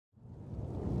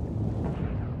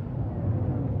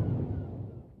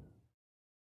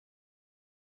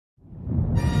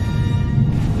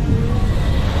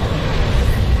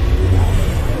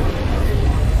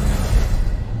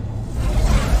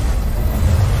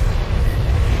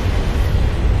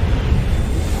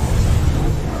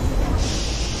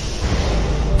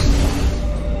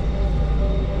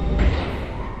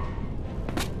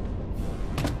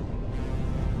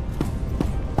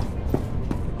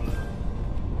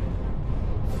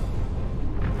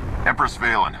Empress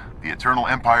Valen, the Eternal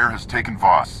Empire has taken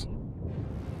Voss.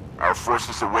 Our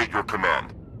forces await your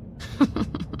command.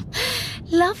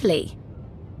 Lovely.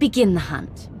 Begin the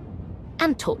hunt.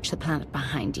 And torch the planet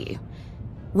behind you.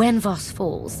 When Voss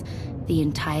falls, the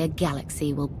entire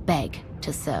galaxy will beg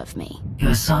to serve me.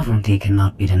 Your sovereignty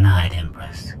cannot be denied,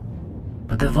 Empress.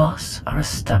 But the Voss are a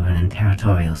stubborn and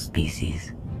territorial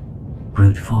species.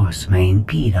 Brute force may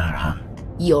impede our hunt.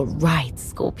 You're right,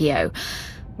 Scorpio.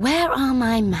 Where are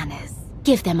my manners?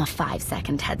 Give them a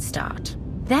 5-second head start.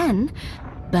 Then,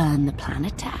 burn the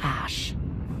planet to ash.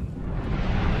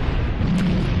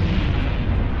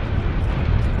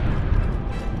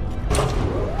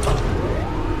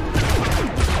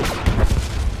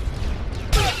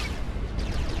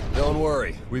 Don't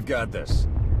worry, we've got this.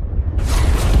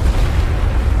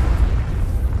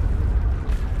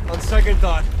 On second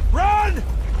thought, run!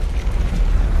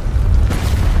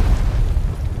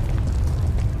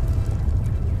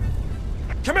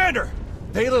 Commander!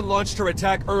 Valen launched her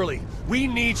attack early. We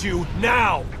need you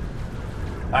now!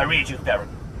 I read you, Theron.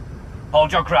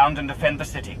 Hold your ground and defend the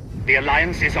city. The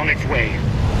Alliance is on its way.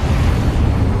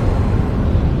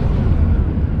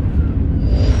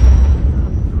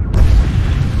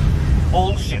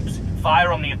 All ships,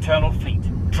 fire on the Eternal Fleet.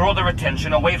 Draw their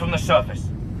attention away from the surface.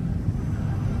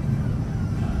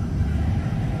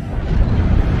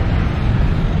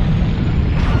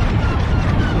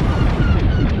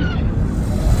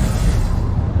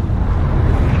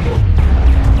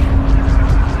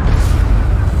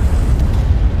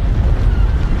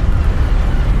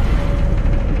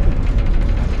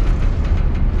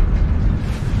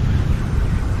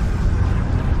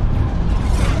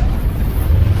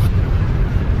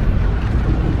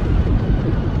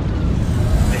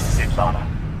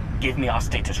 Give me our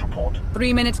status report.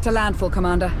 3 minutes to landfall,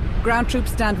 Commander. Ground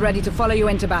troops stand ready to follow you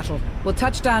into battle. We'll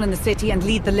touch down in the city and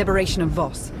lead the liberation of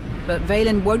Voss. But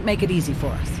Valen won't make it easy for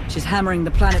us. She's hammering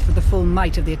the planet with the full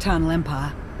might of the Eternal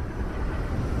Empire.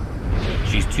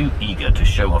 She's too eager to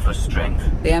show off her strength.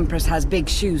 The Empress has big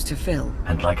shoes to fill.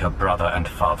 And like her brother and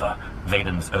father,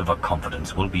 Valen's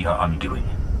overconfidence will be her undoing.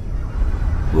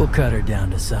 We'll cut her down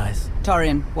to size.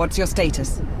 Torian, what's your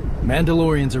status?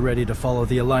 Mandalorians are ready to follow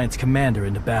the Alliance commander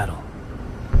into battle.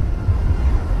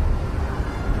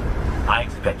 I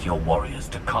expect your warriors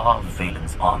to carve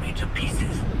Valen's army to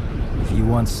pieces. If you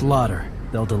want slaughter,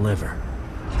 they'll deliver.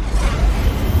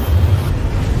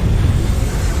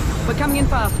 We're coming in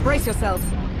fast. Brace yourselves.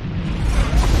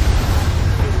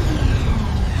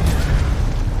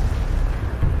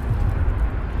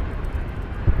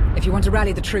 If you want to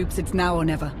rally the troops, it's now or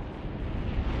never.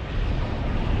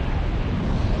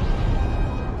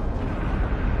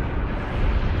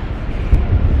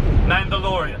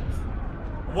 Mandalorians,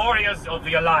 warriors of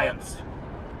the Alliance.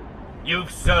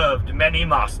 You've served many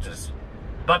masters,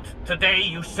 but today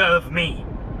you serve me.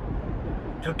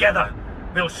 Together,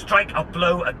 we'll strike a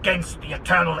blow against the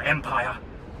Eternal Empire.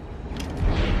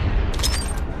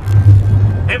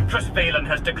 Empress Valen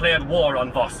has declared war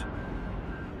on Voss.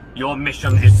 Your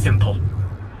mission is simple.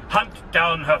 Hunt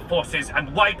down her forces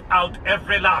and wipe out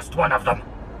every last one of them.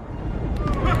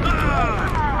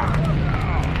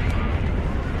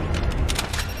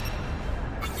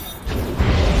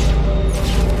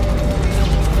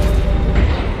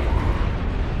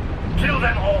 Kill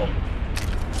them all!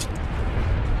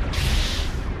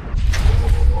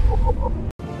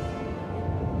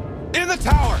 In the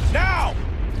tower, now!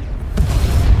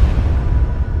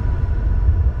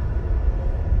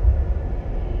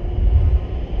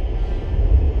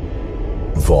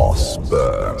 Voss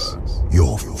burns.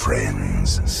 Your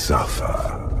friends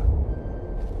suffer.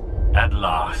 At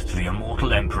last, the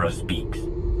immortal Emperor speaks.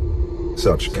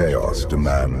 Such chaos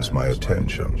demands my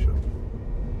attention.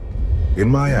 In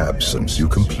my absence, you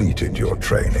completed your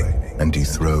training and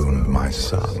dethroned my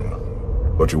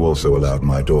son. But you also allowed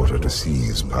my daughter to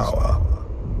seize power.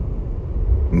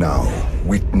 Now,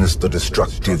 witness the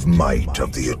destructive might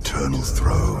of the Eternal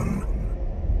Throne.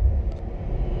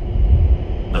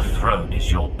 The throne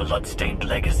is your blood-stained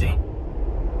legacy.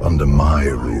 Under my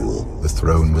rule, the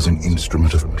throne was an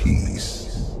instrument of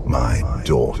peace. My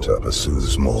daughter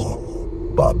pursues more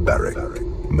barbaric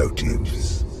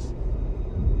motives.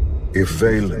 If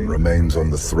Valen remains on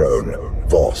the throne,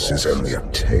 Voss is only a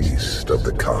taste of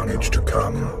the carnage to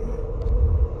come.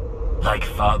 Like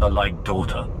father, like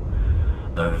daughter.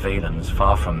 Though Valen's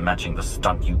far from matching the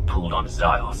stunt you pulled on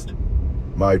Ziost.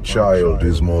 My child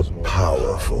is more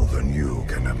powerful than you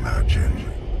can imagine.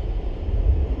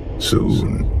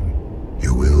 Soon,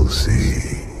 you will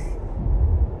see.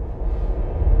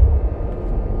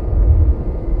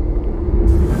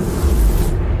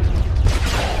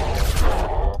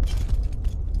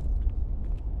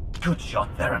 Good shot,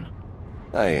 Theron.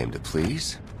 I aim to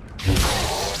please.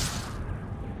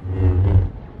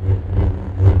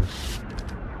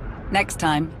 Next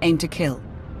time, aim to kill.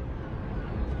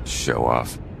 Show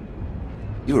off.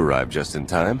 You arrived just in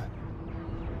time.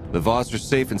 The Voss are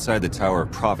safe inside the Tower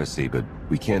of Prophecy, but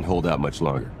we can't hold out much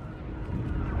longer.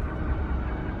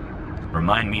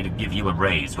 Remind me to give you a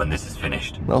raise when this is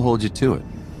finished. I'll hold you to it.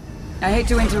 I hate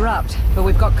to interrupt, but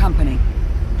we've got company.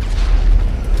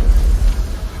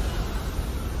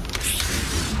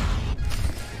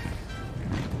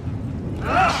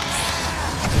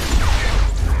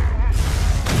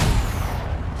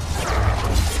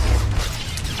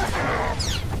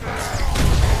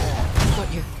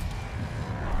 Got you.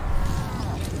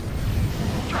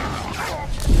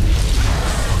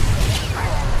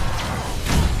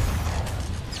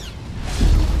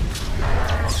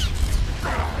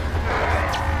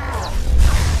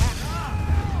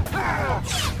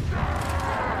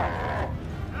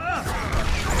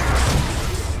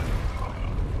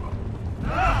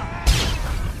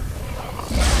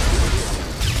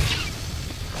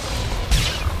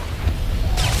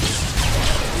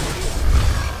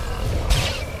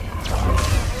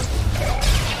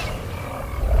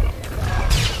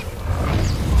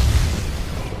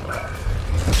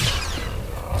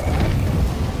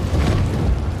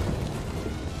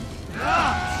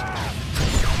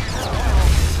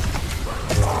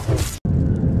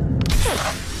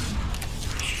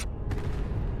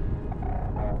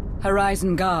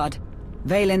 Horizon Guard,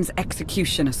 Valen's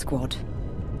Executioner Squad.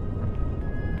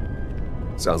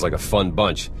 Sounds like a fun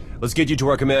bunch. Let's get you to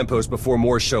our command post before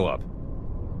more show up.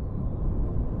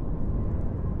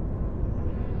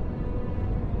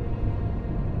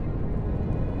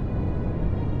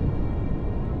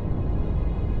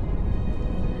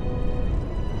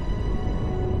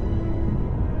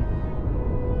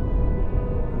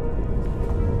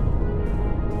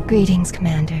 Greetings,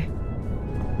 Commander.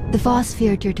 The Voss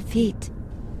feared your defeat.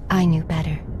 I knew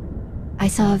better. I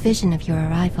saw a vision of your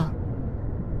arrival.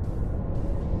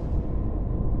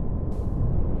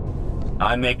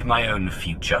 I make my own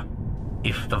future.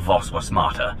 If the Voss were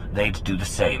smarter, they'd do the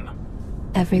same.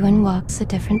 Everyone walks a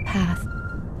different path.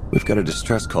 We've got a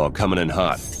distress call coming in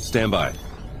hot. Stand by.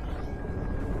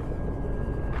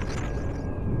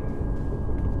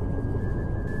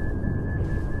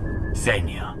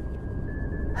 Xenia.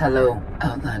 Hello,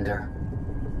 Outlander.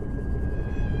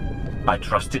 I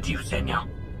trusted you, Xenia.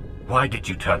 Why did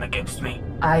you turn against me?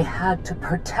 I had to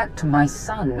protect my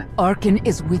son. Arkin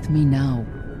is with me now.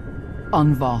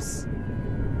 On Voss.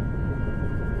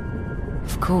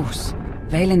 Of course.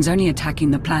 Valen's only attacking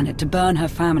the planet to burn her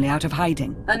family out of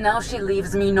hiding. And now she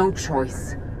leaves me no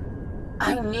choice.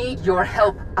 I need your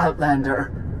help,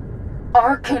 Outlander.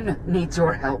 Arkin needs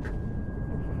your help.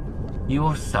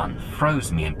 Your son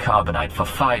froze me in carbonite for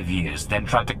 5 years, then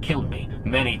tried to kill me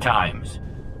many times.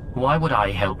 Why would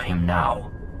I help him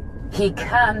now? He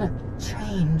can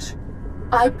change.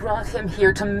 I brought him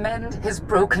here to mend his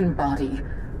broken body,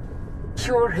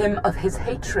 cure him of his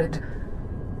hatred.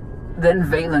 Then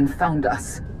Valen found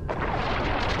us.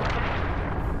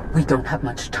 We don't have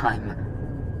much time.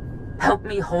 Help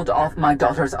me hold off my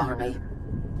daughter's army.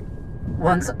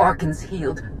 Once Arkin's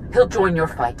healed, he'll join your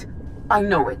fight. I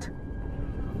know it.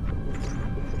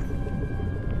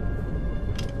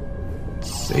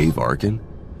 Save Arkin?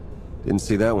 Didn't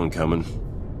see that one coming.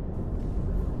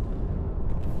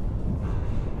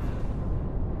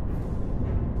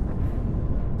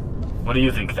 What do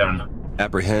you think, Theron?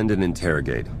 Apprehend and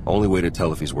interrogate. Only way to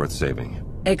tell if he's worth saving.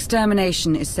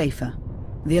 Extermination is safer.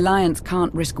 The Alliance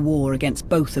can't risk war against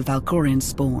both of Valkorian's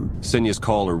spawn. Senya's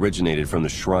call originated from the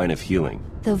Shrine of Healing.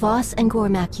 The Voss and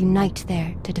Gormak unite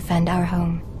there to defend our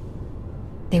home.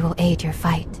 They will aid your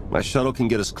fight. My shuttle can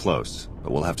get us close,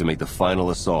 but we'll have to make the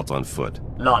final assault on foot.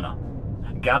 Lana,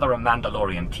 gather a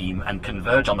Mandalorian team and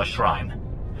converge on the shrine.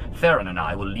 Theron and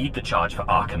I will lead the charge for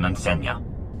Arkin and Xenia.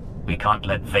 We can't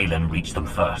let Valen reach them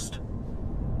first.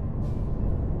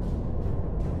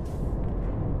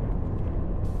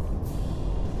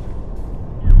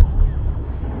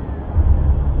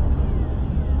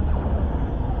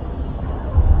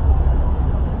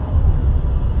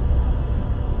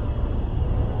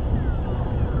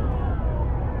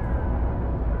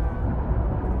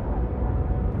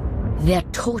 They're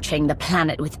torching the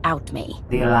planet without me.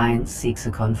 The Alliance seeks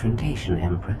a confrontation,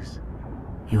 Empress.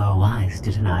 You are wise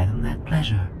to deny them that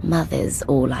pleasure. Mother's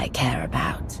all I care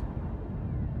about.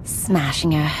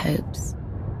 Smashing her hopes.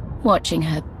 Watching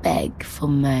her beg for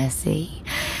mercy.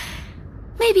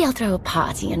 Maybe I'll throw a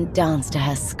party and dance to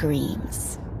her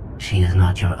screams. She is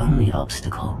not your only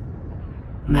obstacle.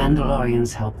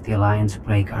 Mandalorians helped the Alliance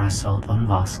break our assault on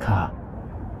Voss-Ka.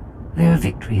 Their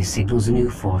victory signals a new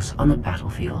force on the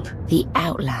battlefield. The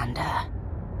Outlander.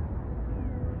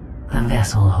 The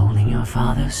vessel holding your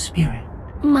father's spirit.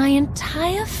 My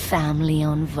entire family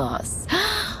on Voss.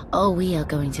 Oh, we are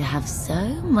going to have so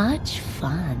much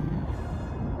fun.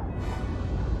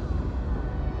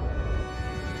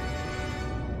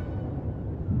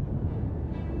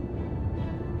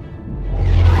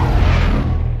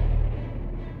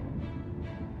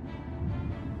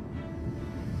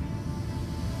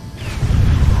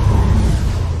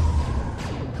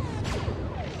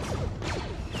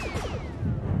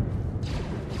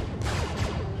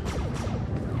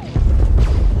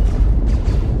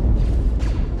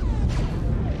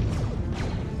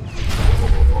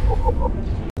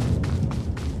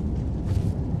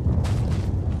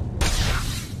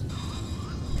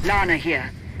 Lana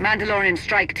here. Mandalorian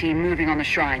strike team moving on the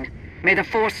shrine. May the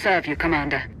Force serve you,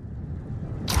 Commander.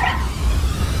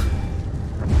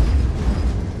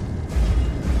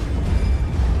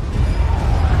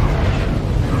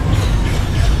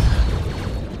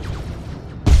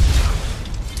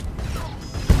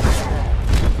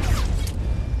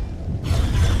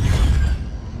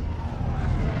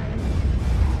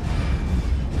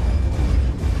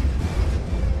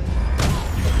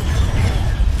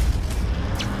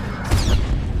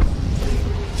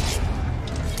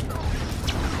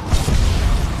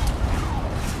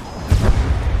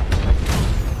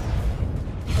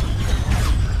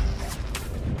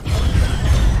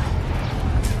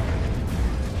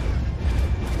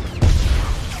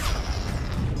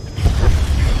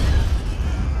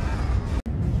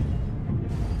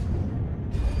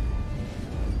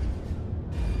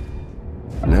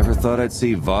 Never thought I'd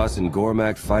see Voss and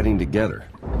Gormak fighting together.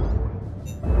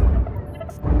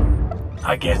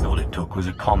 I guess all it took was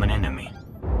a common enemy.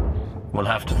 We'll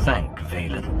have to thank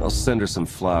Valen. I'll send her some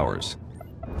flowers.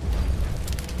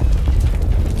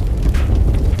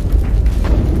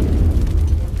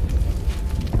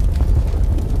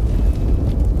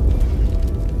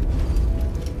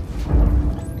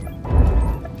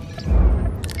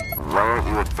 Why aren't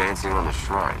you advancing on the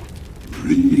shrine?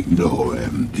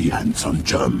 Rignoem dianson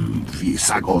jum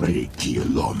visagore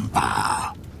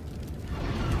kilomba.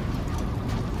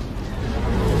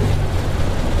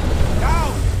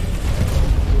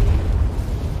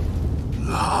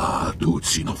 La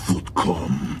ducino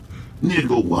futcom,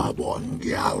 nigo wabon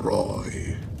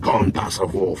gyaroi,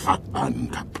 kontasavo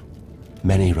fatbankap.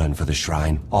 Many run for the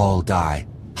shrine, all die.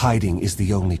 Hiding is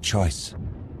the only choice.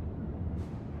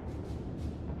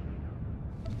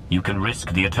 You can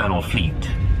risk the Eternal Fleet,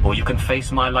 or you can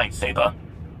face my lightsaber.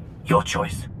 Your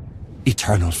choice.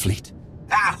 Eternal Fleet.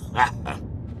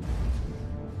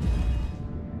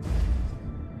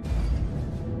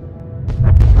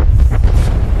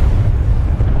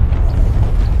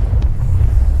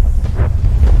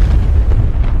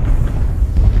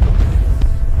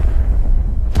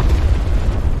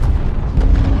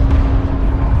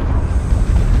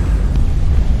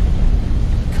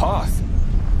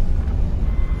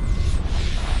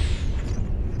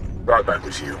 Thought that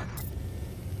was you.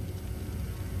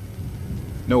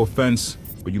 No offense,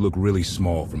 but you look really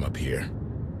small from up here.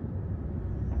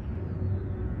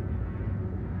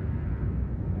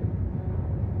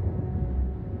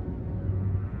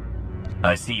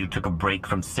 I see you took a break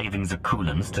from saving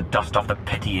Zakulans to dust off the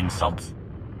petty insults.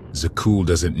 Zakul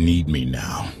doesn't need me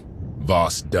now.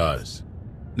 Voss does.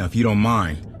 Now, if you don't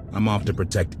mind, I'm off to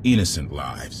protect innocent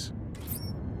lives.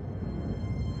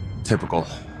 Typical.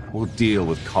 We'll deal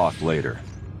with Koth later.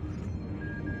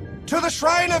 To the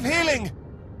Shrine of Healing!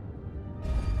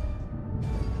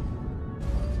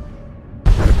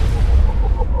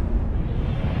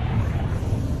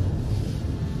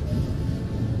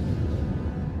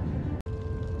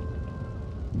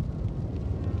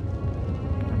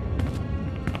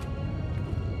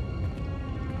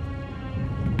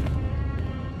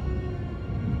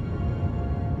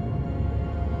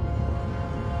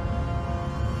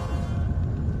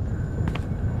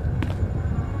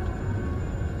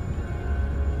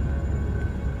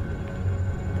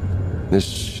 This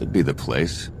should be the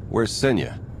place. Where's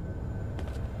Senya?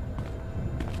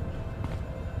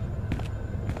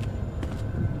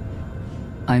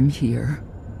 I'm here.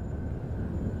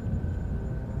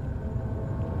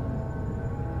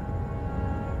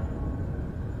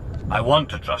 I want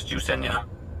to trust you, Senya.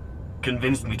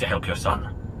 Convince me to help your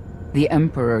son. The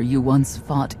Emperor you once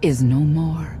fought is no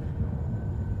more.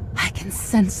 I can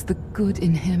sense the good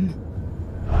in him.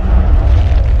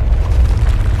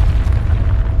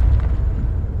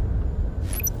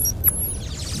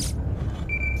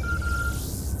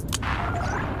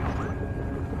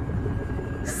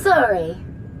 Sorry,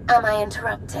 am I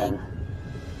interrupting?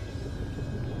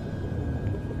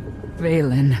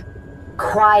 Vaylin.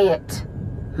 Quiet,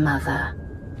 Mother.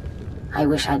 I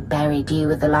wish I'd buried you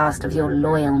with the last of your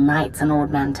loyal knights on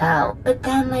Ord Mantell, but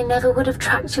then I never would have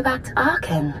tracked you back to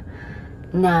Arkan.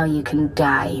 Now you can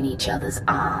die in each other's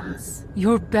arms.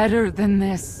 You're better than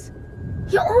this.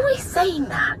 You're always saying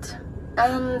that.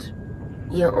 And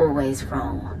you're always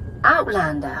wrong.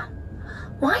 Outlander,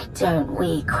 why don't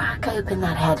we crack open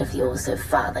that head of yours so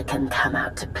Father can come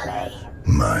out to play?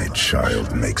 My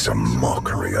child makes a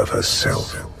mockery of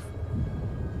herself.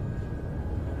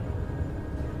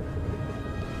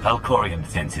 Valkorion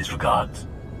sends his regards.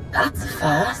 That's a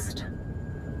first.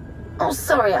 Oh,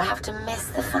 sorry I have to miss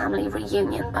the family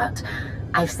reunion, but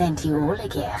I've sent you all a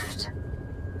gift.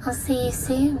 I'll see you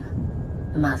soon,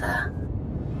 Mother.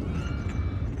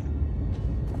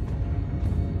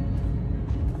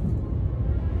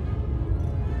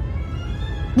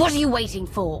 What are you waiting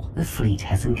for? The fleet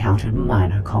has encountered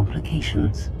minor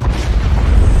complications.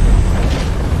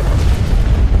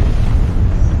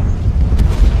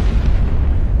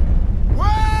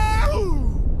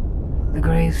 The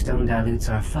gravestone dilutes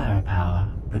our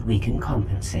firepower, but we can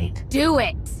compensate. Do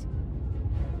it!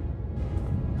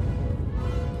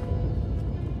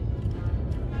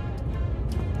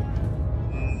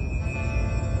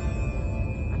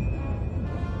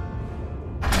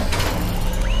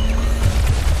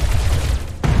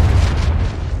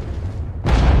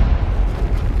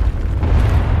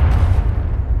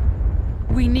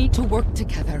 We need to work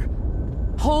together.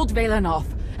 Hold Vaylin off,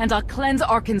 and I'll cleanse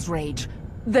Arkan's rage.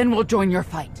 Then we'll join your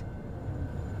fight.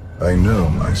 I know,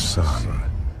 my son.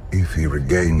 If he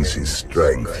regains his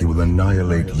strength, he will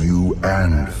annihilate you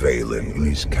and Vaylin in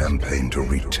his campaign to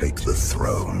retake the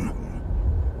throne.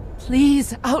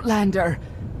 Please, Outlander.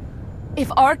 If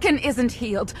Arkan isn't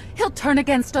healed, he'll turn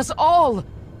against us all.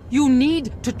 You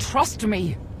need to trust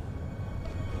me.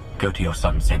 Go to your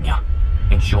son, Senya.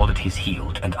 Ensure that he's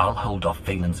healed, and I'll hold off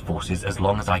Vaylin's forces as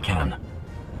long as I can.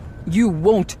 You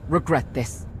won't regret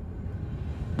this.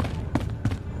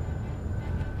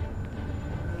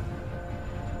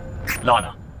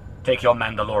 Lana, take your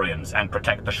Mandalorians and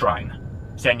protect the shrine.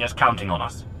 Senya's counting on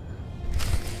us.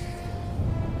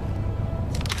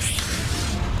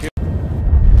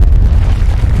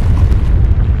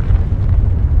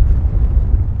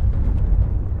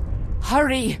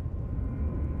 Hurry!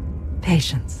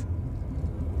 Patience.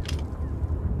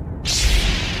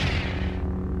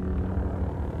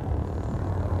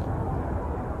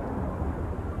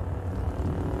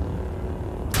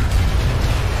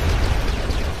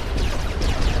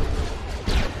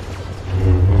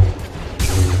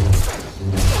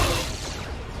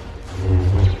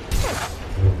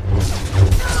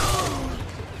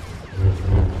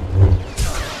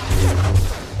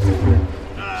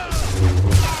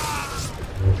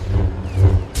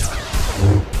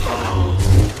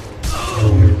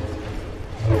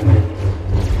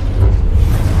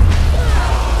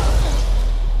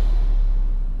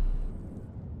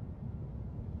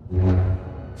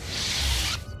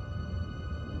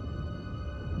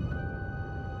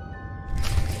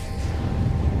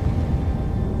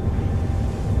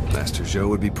 Master Zhou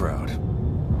would be proud.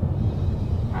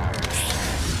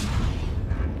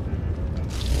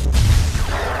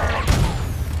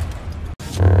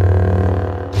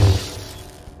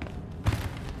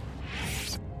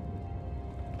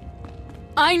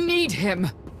 I need him!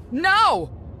 Now!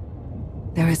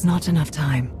 There is not enough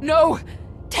time. No!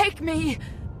 Take me!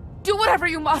 Do whatever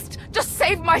you must! Just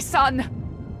save my son!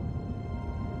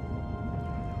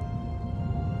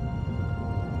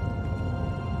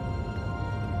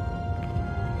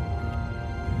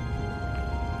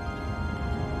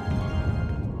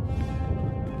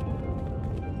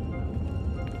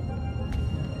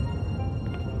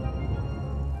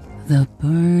 The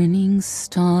burning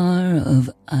star of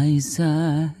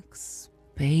Isaacs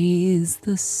bathes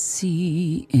the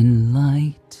sea in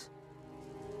light.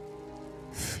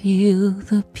 Feel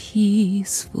the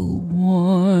peaceful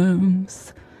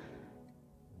warmth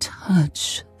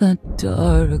touch the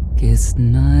darkest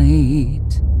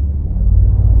night.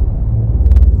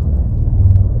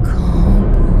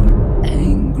 Calm your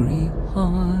angry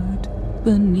heart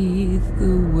beneath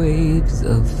the waves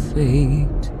of fate.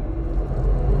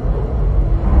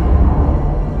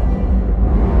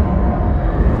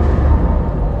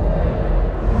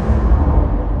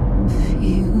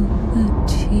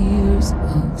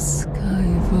 Of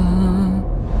Skyva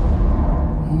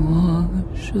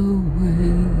wash away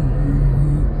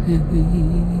your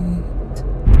hate.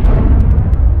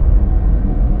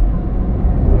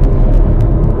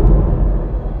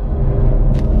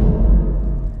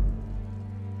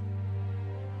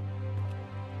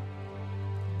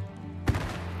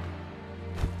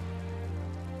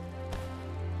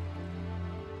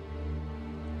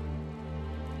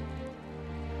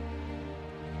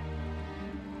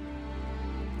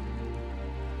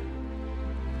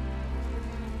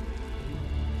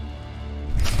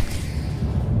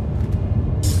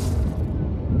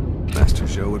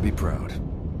 would be proud.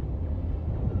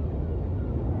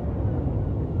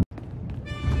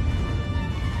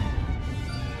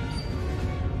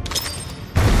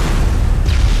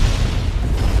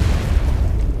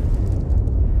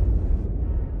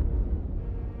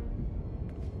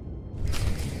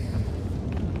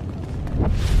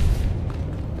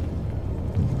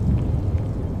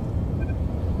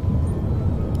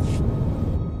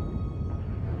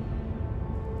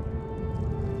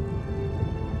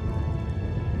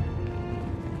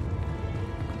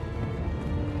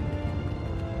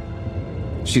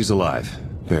 She's alive.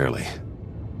 Barely.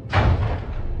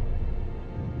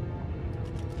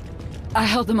 I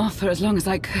held them off for as long as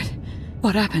I could.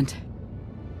 What happened?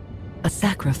 A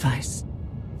sacrifice.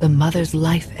 The mother's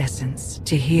life essence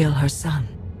to heal her son.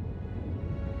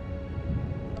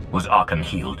 Was Arkan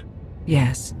healed?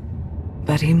 Yes,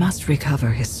 but he must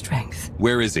recover his strength.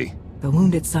 Where is he? The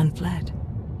wounded son fled.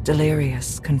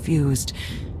 Delirious, confused.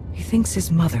 He thinks his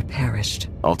mother perished.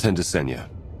 I'll tend to Senya.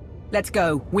 Let's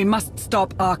go. We must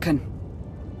stop Arkan.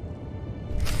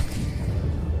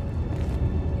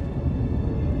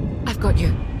 I've got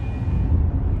you.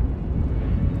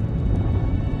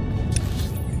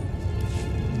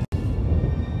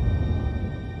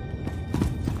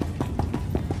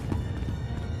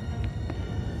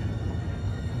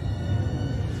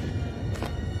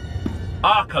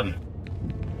 Arkan!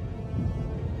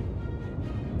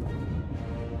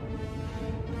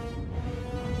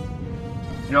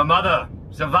 Your mother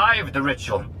survived the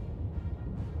ritual.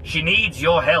 She needs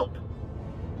your help.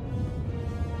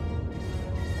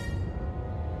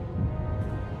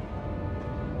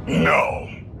 No,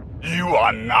 you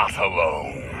are not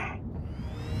alone.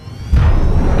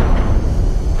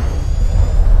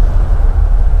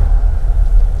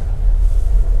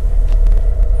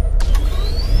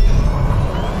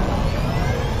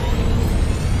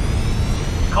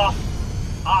 Koth,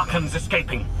 Arkan's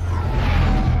escaping.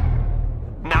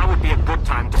 Now would be a good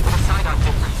time to put aside our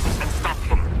differences and stop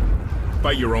him.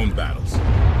 Fight your own battles.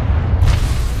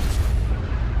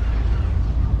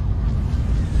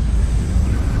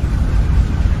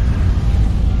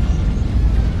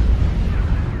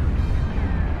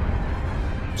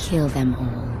 Kill them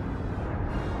all.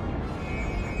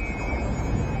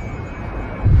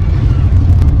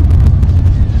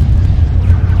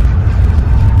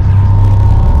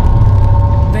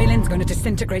 Valen's going to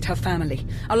disintegrate her family,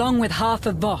 along with half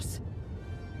of Voss.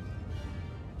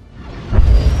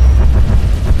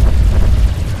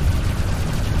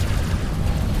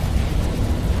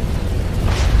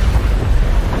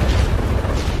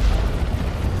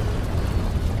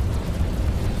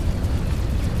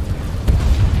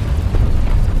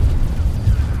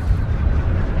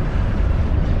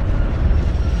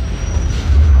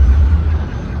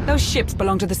 Those ships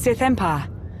belong to the Sith Empire.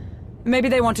 Maybe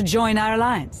they want to join our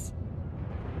alliance.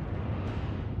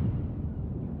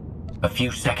 A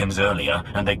few seconds earlier,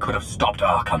 and they could have stopped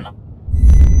Arkan.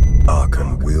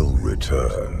 Arkan will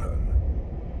return.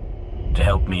 To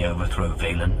help me overthrow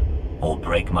Valen, or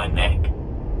break my neck.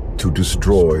 To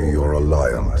destroy your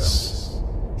alliance.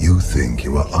 You think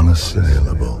you are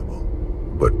unassailable,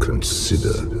 but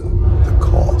consider the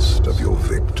cost of your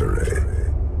victory.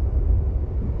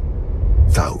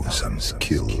 Thousands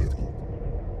killed.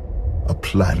 A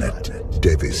planet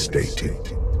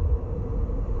devastated.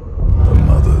 A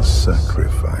mother's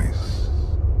sacrifice.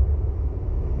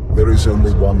 There is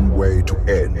only one way to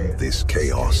end this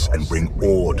chaos and bring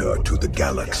order to the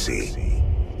galaxy.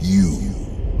 You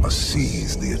must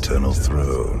seize the Eternal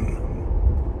Throne.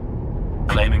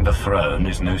 Claiming the throne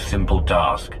is no simple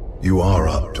task. You are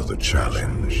up to the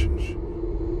challenge.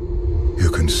 You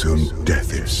consumed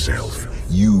death itself,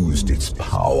 used its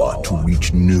power to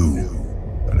reach new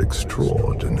and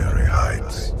extraordinary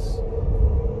heights.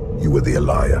 You were the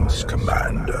Alliance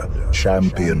commander,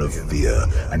 champion of fear,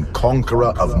 and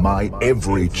conqueror of my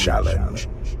every challenge.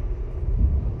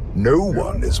 No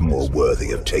one is more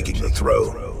worthy of taking the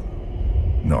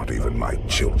throne. Not even my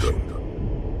children.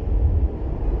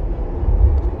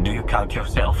 Do you count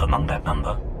yourself among that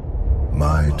number?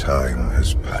 My time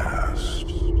has passed.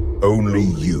 Only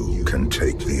you can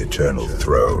take the Eternal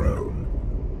Throne.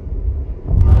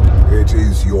 It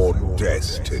is your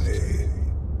destiny.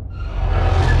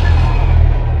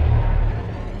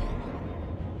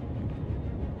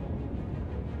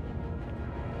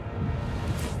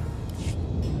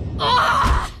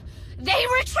 Ah! They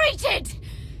retreated!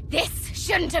 This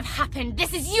shouldn't have happened.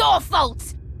 This is your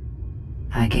fault!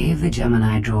 I gave the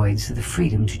Gemini droids the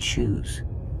freedom to choose.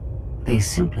 They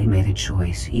simply made a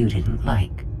choice you didn't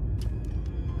like.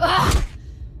 Ugh!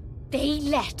 They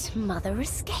let Mother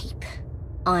escape.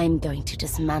 I'm going to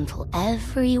dismantle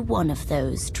every one of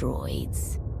those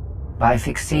droids. By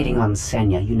fixating on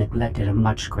Senya, you neglected a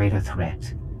much greater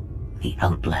threat. The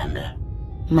Outlander.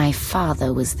 My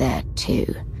father was there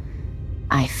too.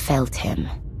 I felt him.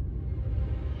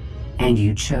 And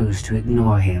you chose to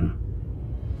ignore him.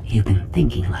 You've been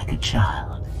thinking like a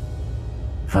child.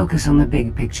 Focus on the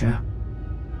big picture.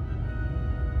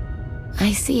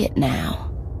 I see it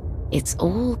now. It's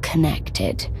all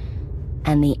connected.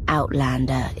 And the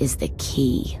Outlander is the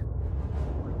key.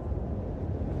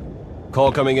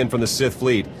 Call coming in from the Sith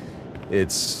fleet.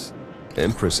 It's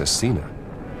Empress Asina.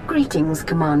 Greetings,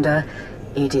 Commander.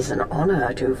 It is an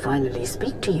honor to finally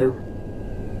speak to you.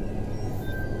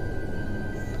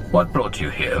 What brought you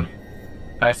here?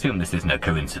 I assume this is no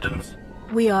coincidence.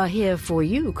 We are here for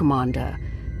you, Commander.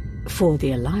 For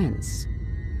the Alliance.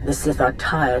 The Sith are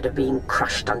tired of being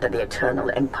crushed under the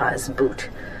Eternal Empire's boot.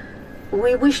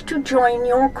 We wish to join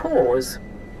your cause.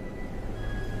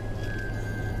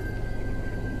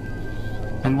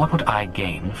 And what would I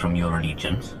gain from your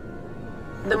allegiance?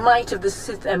 The might of the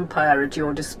Sith Empire at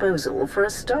your disposal, for a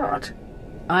start.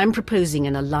 I'm proposing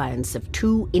an alliance of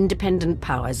two independent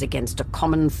powers against a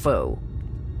common foe.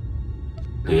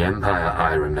 The Empire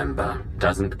I remember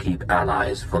doesn't keep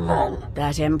allies for long.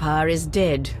 That empire is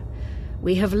dead.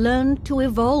 We have learned to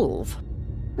evolve.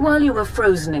 While you were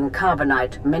frozen in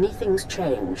carbonite, many things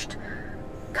changed.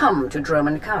 Come to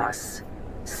Dromund Kaas.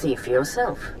 See for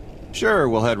yourself. Sure,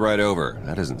 we'll head right over.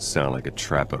 That doesn't sound like a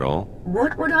trap at all.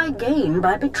 What would I gain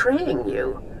by betraying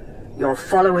you? Your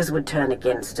followers would turn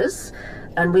against us,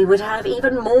 and we would have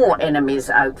even more enemies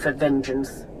out for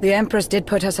vengeance. The Empress did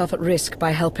put herself at risk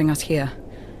by helping us here.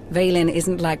 Vaylin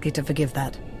isn't likely to forgive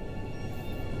that.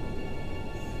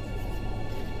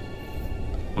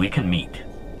 We can meet,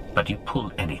 but you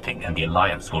pull anything and the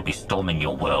Alliance will be storming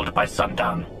your world by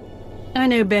sundown. I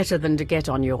know better than to get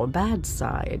on your bad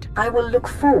side. I will look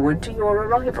forward to your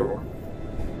arrival.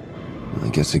 I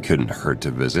guess it couldn't hurt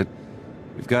to visit.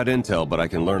 We've got intel, but I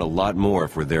can learn a lot more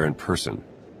if we're there in person.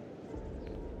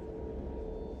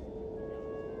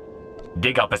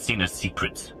 Dig up Asina's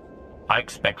secrets. I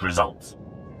expect results.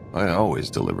 I always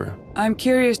deliver. I'm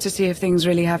curious to see if things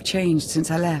really have changed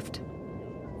since I left.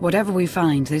 Whatever we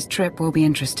find, this trip will be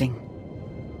interesting.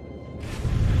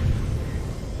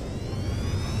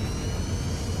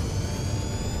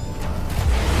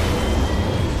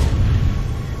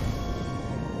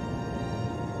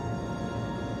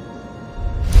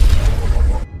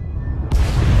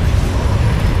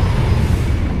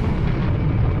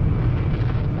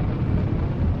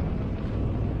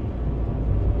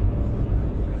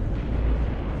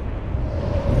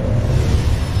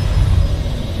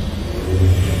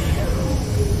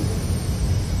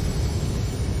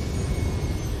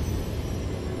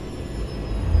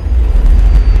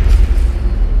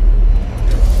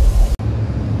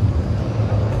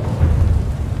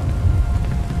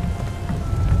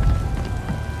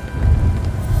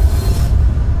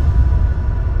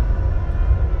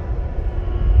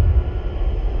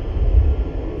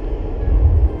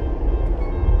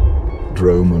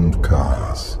 Dromund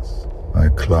Kaas. I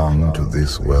clung to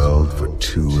this world for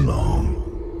too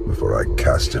long before I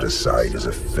cast it aside as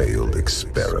a failed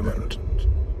experiment.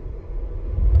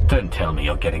 Don't tell me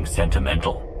you're getting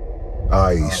sentimental.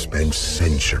 I spent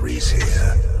centuries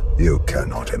here. You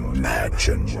cannot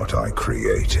imagine what I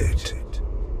created.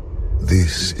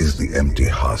 This is the empty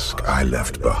husk I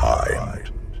left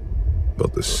behind.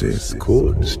 But the Sith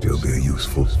could still be a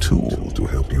useful tool to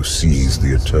help you seize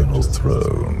the Eternal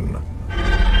Throne.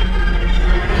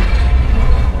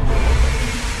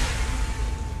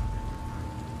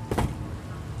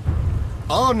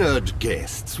 Honored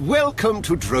guests, welcome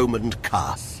to Dromund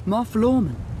Kaas. Moff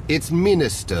Lorman. It's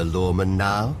Minister Lorman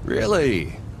now.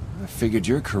 Really? I figured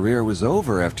your career was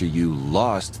over after you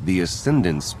lost the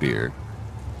Ascendant Spear.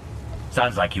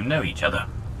 Sounds like you know each other.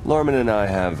 Lorman and I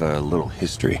have a little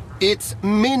history. It's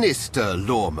Minister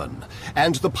Lorman,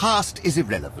 and the past is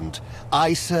irrelevant.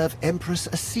 I serve Empress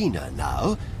Asina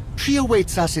now. She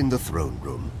awaits us in the throne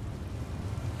room.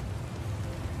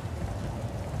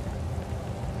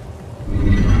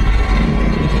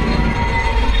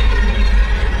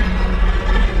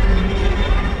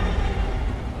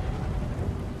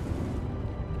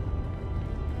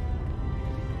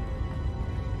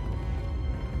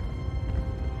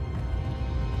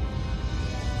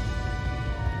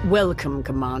 Welcome,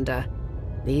 Commander.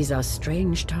 These are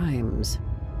strange times.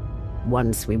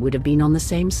 Once we would have been on the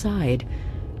same side.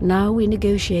 Now we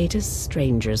negotiate as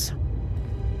strangers.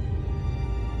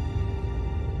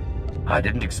 I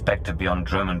didn't expect to be on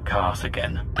Dromund Kaas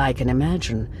again. I can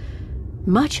imagine.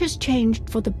 Much has changed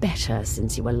for the better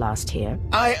since you were last here.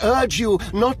 I urge you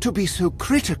not to be so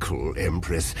critical,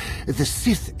 Empress. The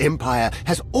Sith Empire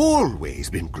has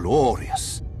always been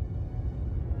glorious.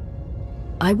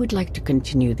 I would like to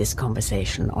continue this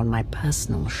conversation on my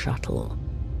personal shuttle.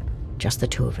 Just the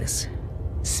two of us,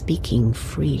 speaking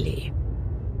freely.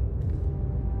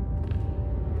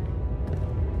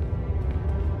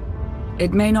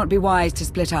 It may not be wise to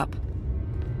split up.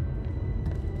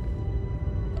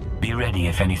 Be ready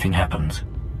if anything happens,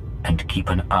 and keep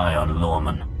an eye on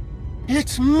Lorman.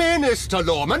 It's Minister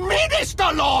Lorman!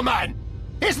 Minister Lorman!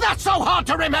 Is that so hard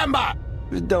to remember?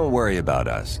 Don't worry about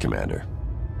us, Commander.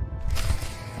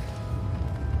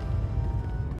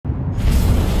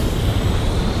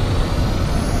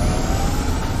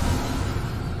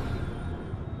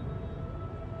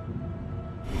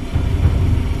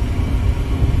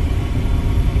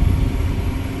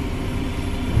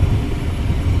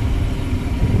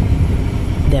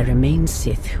 There remain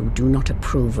Sith who do not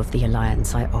approve of the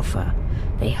alliance I offer.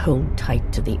 They hold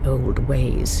tight to the old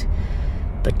ways.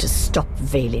 But to stop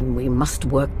Vaylin, we must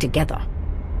work together.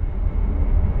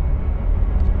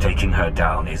 Taking her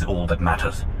down is all that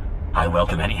matters. I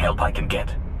welcome any help I can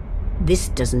get. This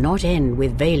does not end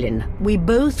with Vaylin. We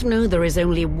both know there is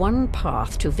only one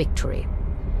path to victory.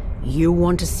 You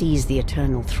want to seize the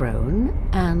Eternal Throne,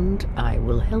 and I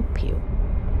will help you.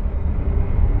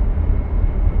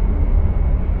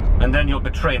 And then you'll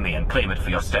betray me and claim it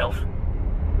for yourself.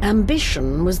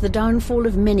 Ambition was the downfall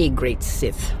of many great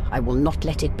Sith. I will not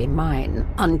let it be mine.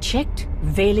 Unchecked,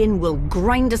 Vaylin will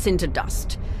grind us into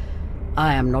dust.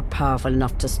 I am not powerful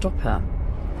enough to stop her.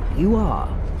 You are,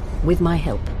 with my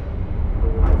help.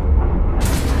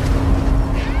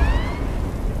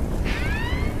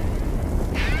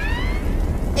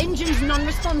 Engine's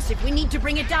non-responsive. We need to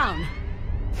bring it down.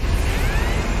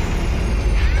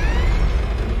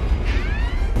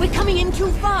 We're coming in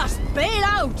too fast! Bail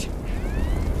out!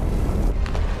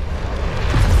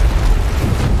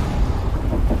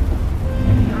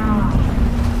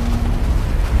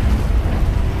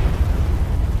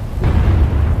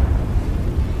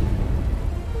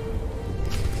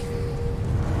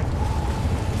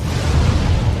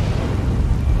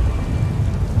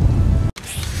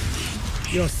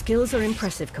 Your skills are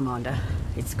impressive, Commander.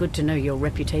 It's good to know your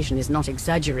reputation is not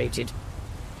exaggerated.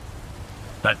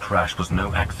 That crash was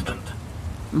no accident.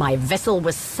 My vessel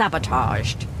was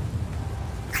sabotaged.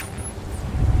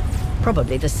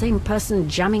 Probably the same person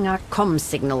jamming our comm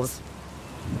signals.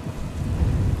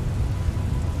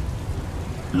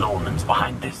 Lorman's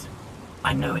behind this.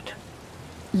 I know it.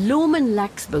 Lorman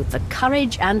lacks both the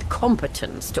courage and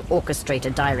competence to orchestrate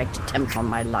a direct attempt on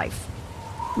my life.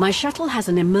 My shuttle has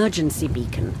an emergency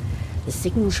beacon. The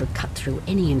signal should cut through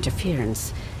any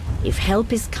interference. If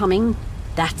help is coming,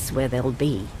 that's where they'll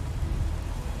be.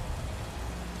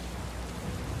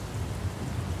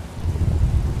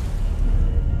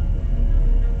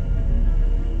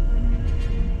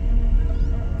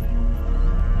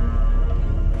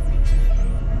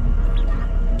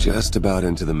 Just about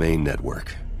into the main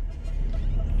network.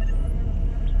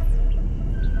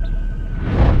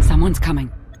 Someone's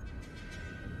coming.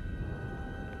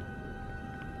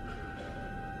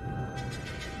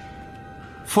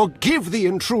 Forgive the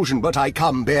intrusion, but I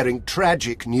come bearing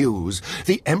tragic news.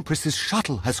 The Empress's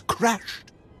shuttle has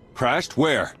crashed. Crashed?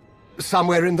 Where?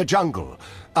 Somewhere in the jungle.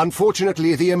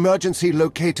 Unfortunately, the emergency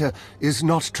locator is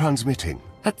not transmitting.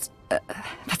 That's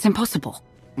impossible.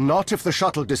 Not if the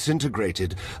shuttle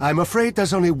disintegrated. I'm afraid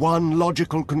there's only one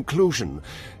logical conclusion.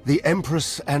 The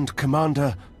Empress and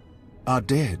Commander are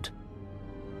dead.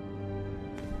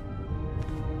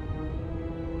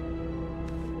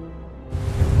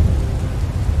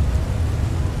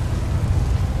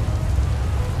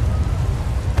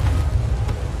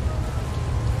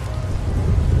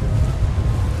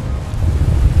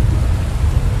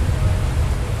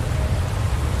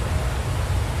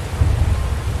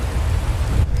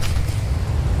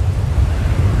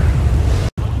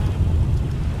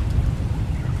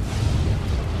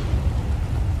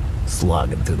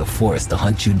 Slogging through the forest to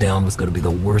hunt you down was going to be the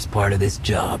worst part of this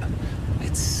job.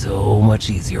 It's so much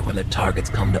easier when the targets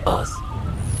come to us.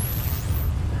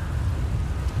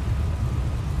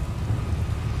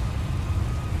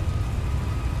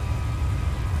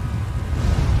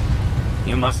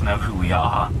 You must know who we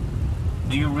are.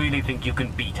 Do you really think you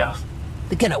can beat us?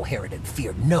 The Geno Harridan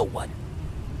feared no one.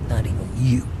 Not even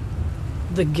you.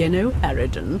 The Geno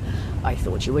Harridan? I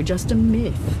thought you were just a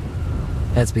myth.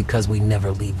 That's because we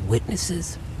never leave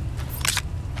witnesses.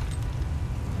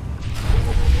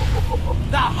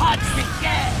 The hunt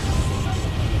begins!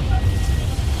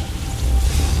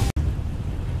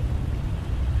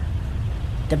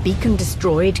 The beacon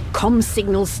destroyed, comm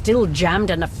signals still jammed,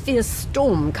 and a fierce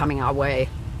storm coming our way.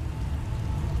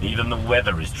 Even the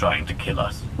weather is trying to kill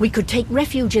us. We could take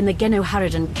refuge in the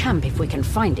Genoharadan camp if we can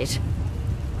find it.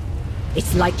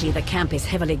 It's likely the camp is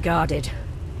heavily guarded.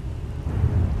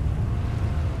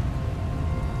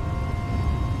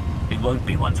 It won't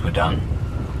be once we're done.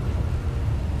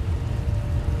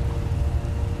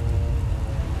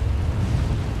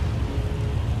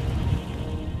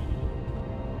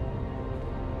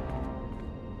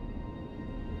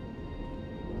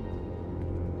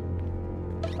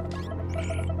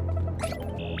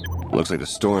 Looks like the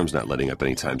storm's not letting up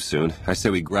anytime soon. I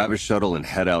say we grab a shuttle and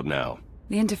head out now.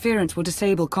 The interference will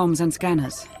disable comms and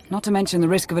scanners, not to mention the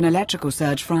risk of an electrical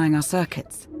surge frying our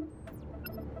circuits.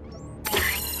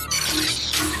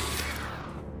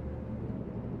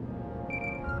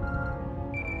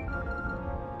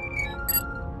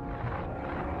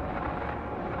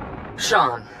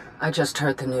 Sean, I just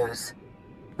heard the news.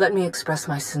 Let me express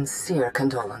my sincere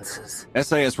condolences.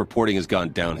 SIS reporting has gone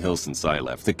downhill since I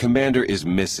left. The commander is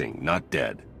missing, not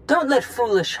dead. Don't let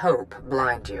foolish hope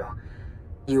blind you.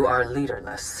 You are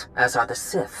leaderless, as are the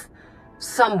Sith.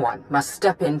 Someone must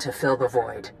step in to fill the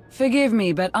void. Forgive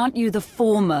me, but aren't you the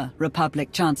former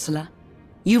Republic Chancellor?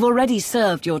 You've already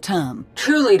served your term.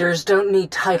 True leaders don't need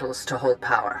titles to hold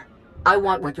power. I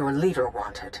want what your leader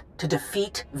wanted, to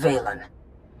defeat Valen.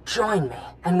 Join me,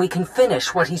 and we can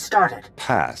finish what he started.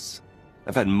 Pass.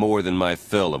 I've had more than my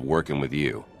fill of working with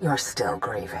you. You're still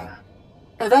grieving.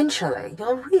 Eventually,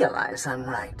 you'll realize I'm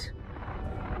right.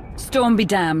 Storm be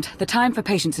damned. The time for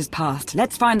patience is past.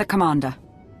 Let's find the commander.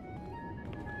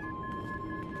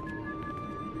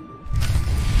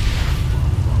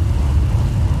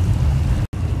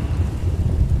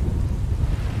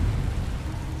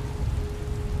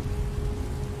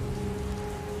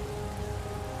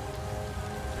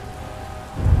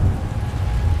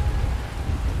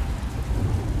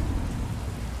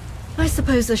 I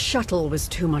suppose a shuttle was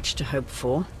too much to hope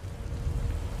for.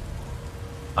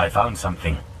 I found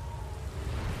something.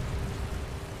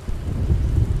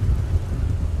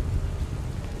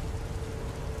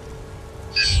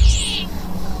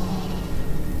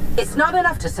 It's not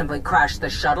enough to simply crash the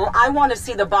shuttle. I want to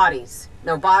see the bodies.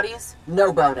 No bodies,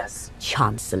 no bonus.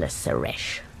 Chancellor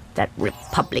Suresh, that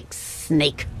Republic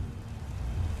snake.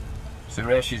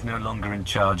 Suresh is no longer in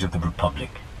charge of the Republic.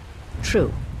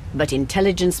 True, but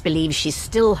intelligence believes she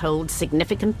still holds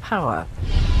significant power.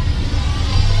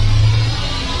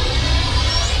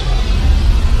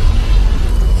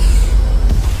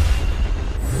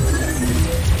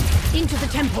 Into the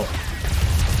temple!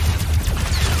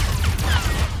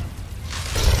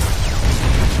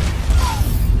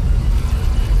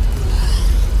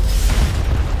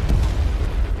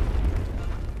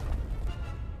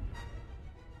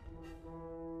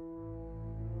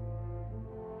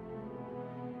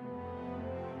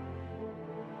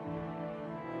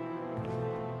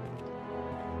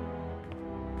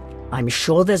 I'm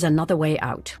sure there's another way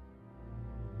out.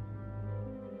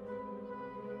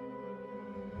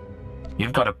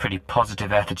 You've got a pretty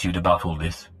positive attitude about all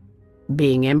this.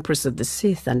 Being Empress of the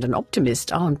Sith and an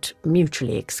optimist aren't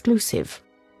mutually exclusive.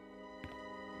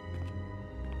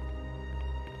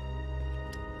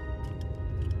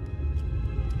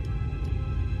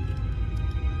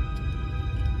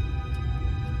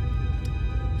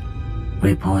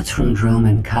 Reports from Drome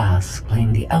and Cass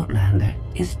claim the Outlander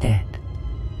is dead.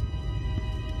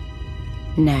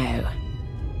 No.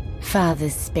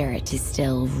 Father's spirit is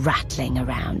still rattling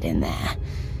around in there.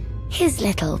 His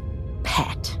little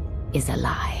pet is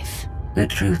alive. The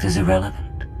truth is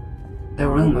irrelevant. The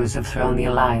rumors have thrown the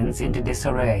Alliance into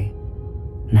disarray.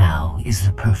 Now is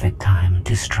the perfect time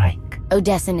to strike.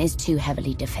 Odessen is too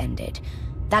heavily defended.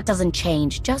 That doesn't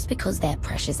change just because their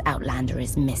precious Outlander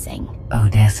is missing.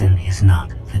 Odessen is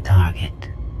not the target.